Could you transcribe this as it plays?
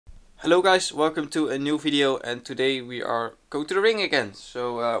Hello guys, welcome to a new video, and today we are going to the ring again.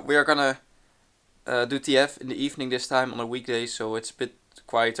 So we are gonna do TF in the evening this time on a weekday, so it's a bit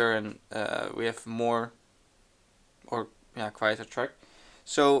quieter and we have quieter track.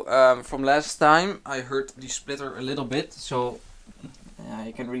 So from last time I heard the splitter a little bit, so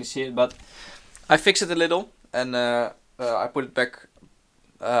you can really see it, but I fixed it a little and I put it back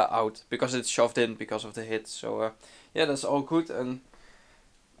out because it's shoved in because of the hit. So yeah, that's all good, and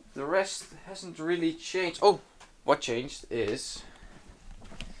the rest hasn't really changed. Oh, what changed is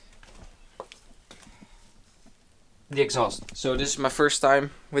the exhaust. So this is my first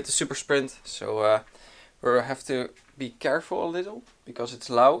time with the Super Sprint, so we have to be careful a little because it's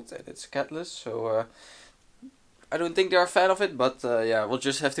loud and it's catless. So I don't think they're a fan of it, but yeah, we'll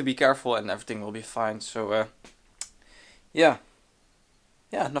just have to be careful and everything will be fine. So yeah,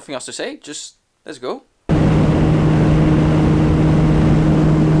 nothing else to say. Just let's go.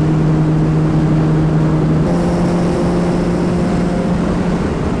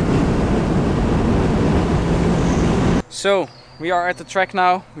 So we are at the track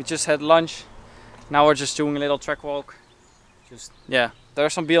now. We just had lunch. Now we're just doing a little track walk. There are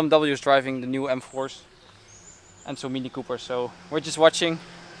some BMWs driving the new M4s and some Mini Coopers. So we're just watching,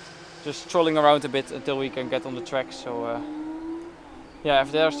 just strolling around a bit until we can get on the track. So yeah,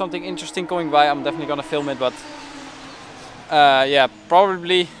 if there's something interesting going by, I'm definitely gonna film it. But yeah,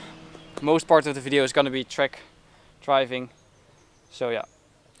 probably most part of the video is gonna be track driving. So yeah,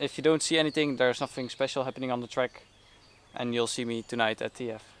 if you don't see anything, there's nothing special happening on the track. And you'll see me tonight at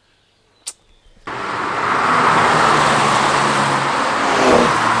TF.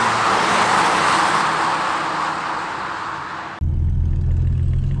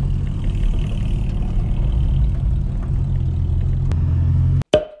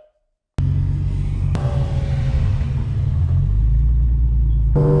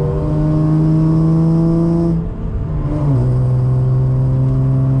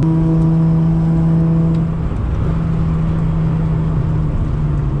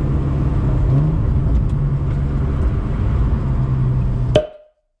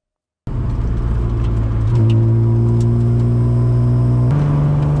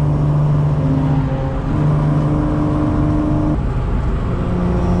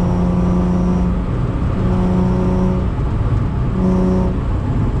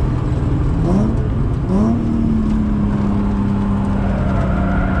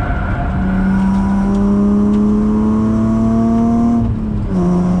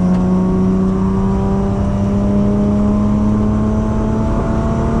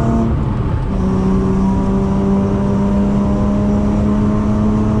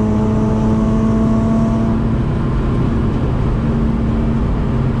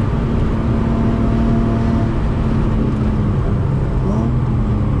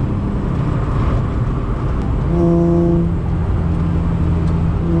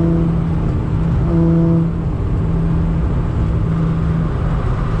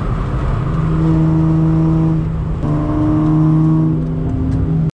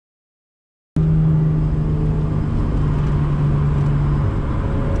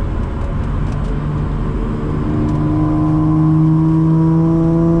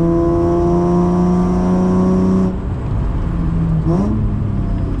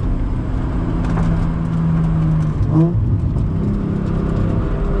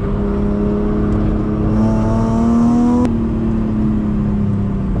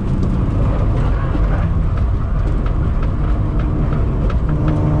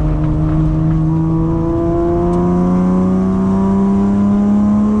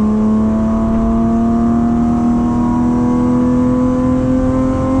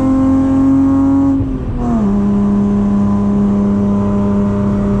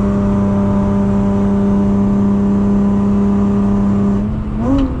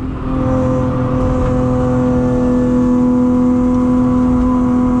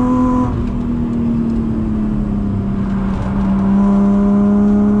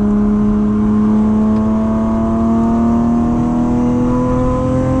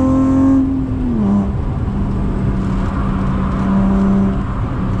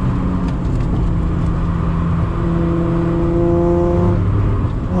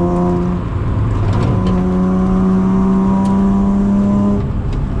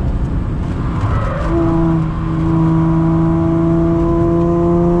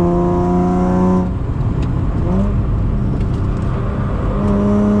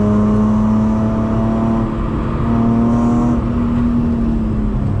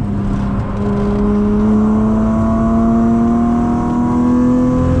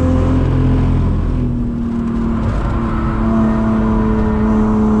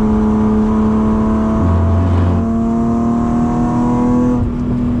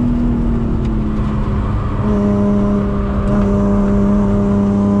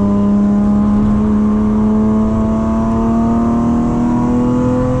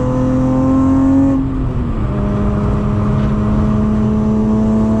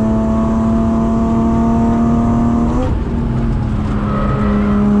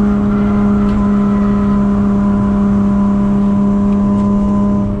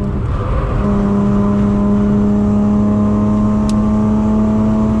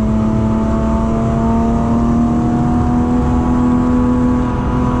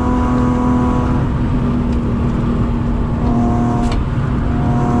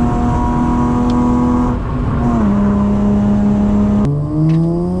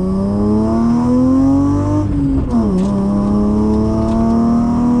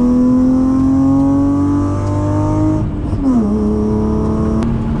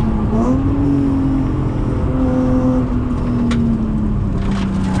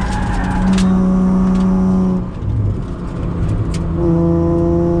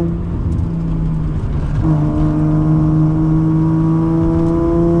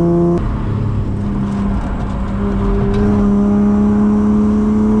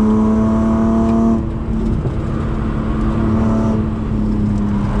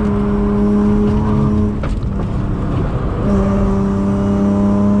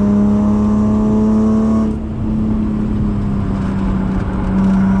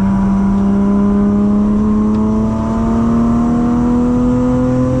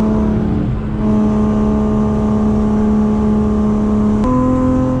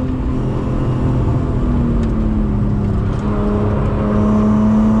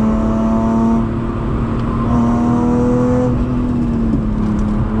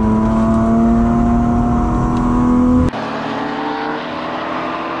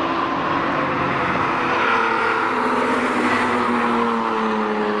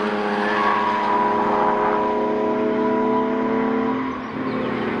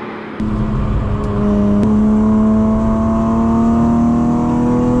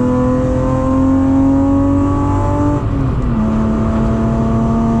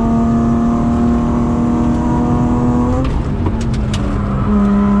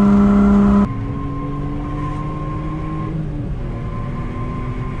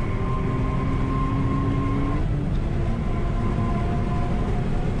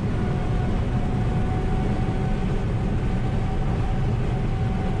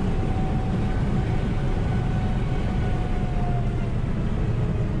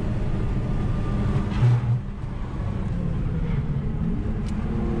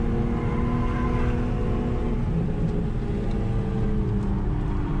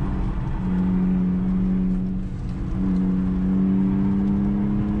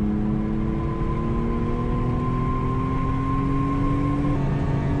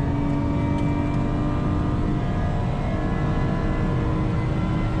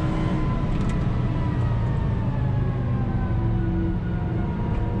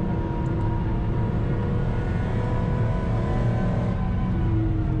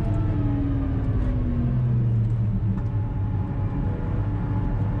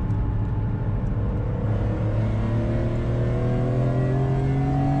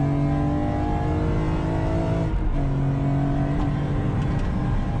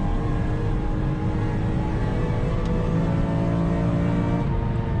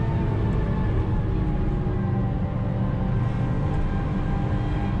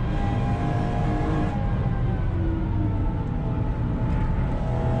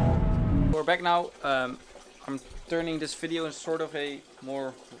 back now. I'm turning this video in sort of a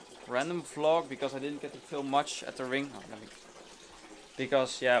more random vlog because I didn't get to film much at the ring.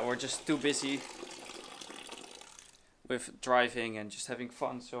 Because yeah, we're just too busy with driving and just having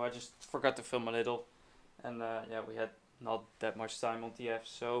fun, so I just forgot to film a little. And yeah, we had not that much time on TF,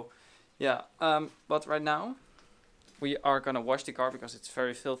 so yeah. But right now we are gonna wash the car because it's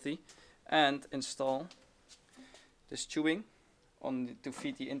very filthy and install this tubing on to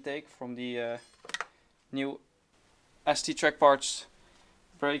feed the intake from the new ST-Trackparts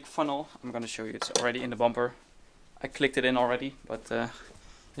brake funnel. I'm gonna show you, it's already in the bumper. I clicked it in already, but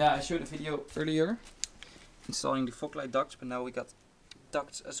yeah, I showed a video earlier installing the fog light ducts, but now we got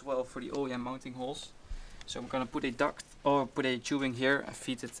ducts as well for the OEM mounting holes. So I'm gonna put a duct or put a tubing here and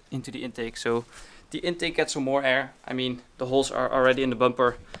feed it into the intake, so the intake gets some more air. I mean, the holes are already in the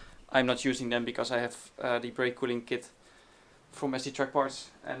bumper. I'm not using them because I have the brake cooling kit from ST-Trackparts,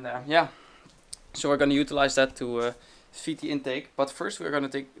 and yeah, so we're gonna utilize that to feed the intake. But first we're gonna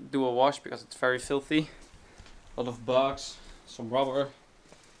do a wash because it's very filthy. A lot of bugs, some rubber.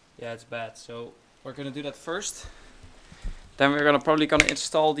 Yeah, it's bad. So we're gonna do that first. Then we're probably gonna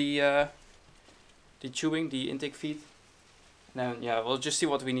install the tubing, the intake feed. And then yeah, we'll just see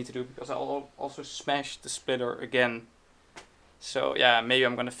what we need to do because I'll also smash the splitter again. So yeah, maybe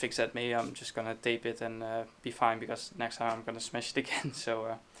I'm gonna fix that. Maybe I'm just gonna tape it and be fine, because next time I'm gonna smash it again.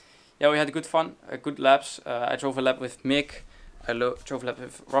 So yeah, we had good fun, good laps. I drove a lap with Mick. I drove a lap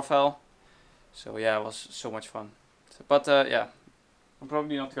with Rafael. So yeah, it was so much fun. So, but yeah, I'm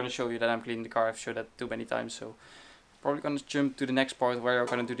probably not going to show you that I'm cleaning the car. I've showed that too many times. So probably going to jump to the next part where I'm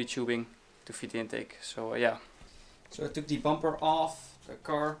going to do the tubing to feed the intake. So yeah. So I took the bumper off the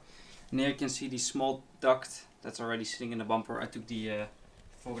car. And here you can see the small duct that's already sitting in the bumper. I took the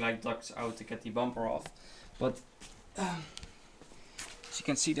fog light ducts out to get the bumper off. But as you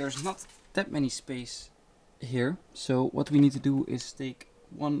can see, there's not that many space here. So what we need to do is take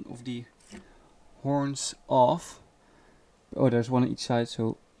one of the horns off. Oh, there's one on each side,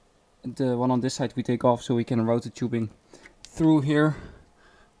 so the one on this side we take off so we can route the tubing through here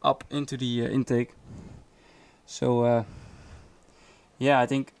up into the intake. So yeah, I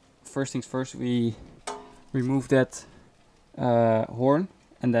think first things first, we remove that horn,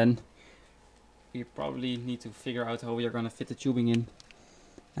 and then we probably need to figure out how we are going to fit the tubing in,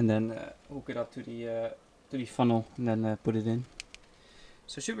 and then hook it up to the funnel, and then put it in.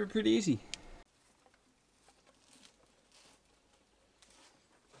 So it should be pretty easy.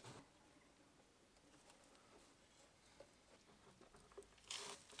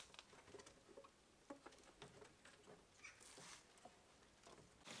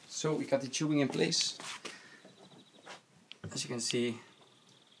 So we got the tubing in place. As you can see,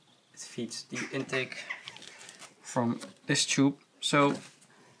 it feeds the intake from this tube. So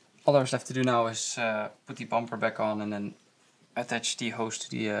all there's left to do now is put the bumper back on and then attach the hose to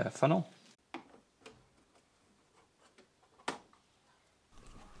the funnel.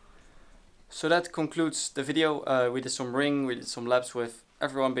 So that concludes the video. We did some ring, we did some laps with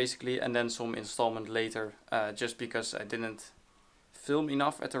everyone basically, and then some installment later, just because I didn't film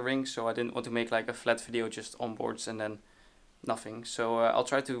enough at the ring, so I didn't want to make like a flat video just onboards and then nothing. So I'll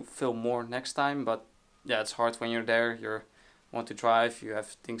try to film more next time, but yeah, it's hard when you're there, you want to drive, you have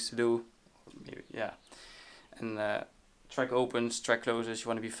things to do, maybe, yeah, and track opens, track closes, you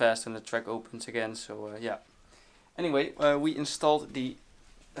want to be fast when the track opens again. So yeah, anyway, we installed the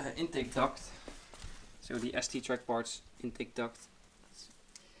intake duct, so the ST-Trackparts intake duct,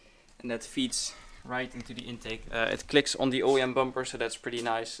 and that feeds right into the intake. It clicks on the OEM bumper, so that's pretty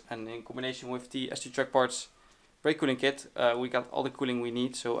nice, and in combination with the ST-Trackparts brake cooling kit, we got all the cooling we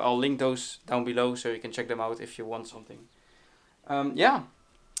need. So I'll link those down below so you can check them out if you want something. Yeah,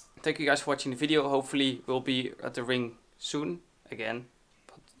 thank you guys for watching the video. Hopefully we'll be at the ring soon again,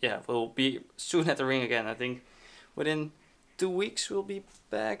 but yeah, we'll be soon at the ring again. I think within 2 weeks we'll be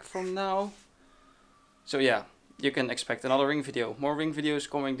back from now. So yeah, you can expect another ring video. More ring videos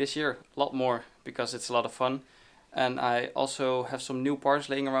coming this year, a lot more, because it's a lot of fun. And I also have some new parts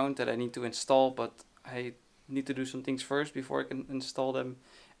laying around that I need to install, but I need to do some things first before I can install them.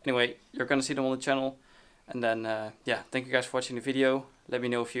 Anyway, you're gonna see them on the channel. And then yeah, thank you guys for watching the video. Let me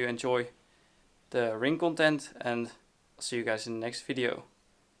know if you enjoy the ring content, and I'll see you guys in the next video.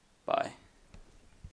 Bye.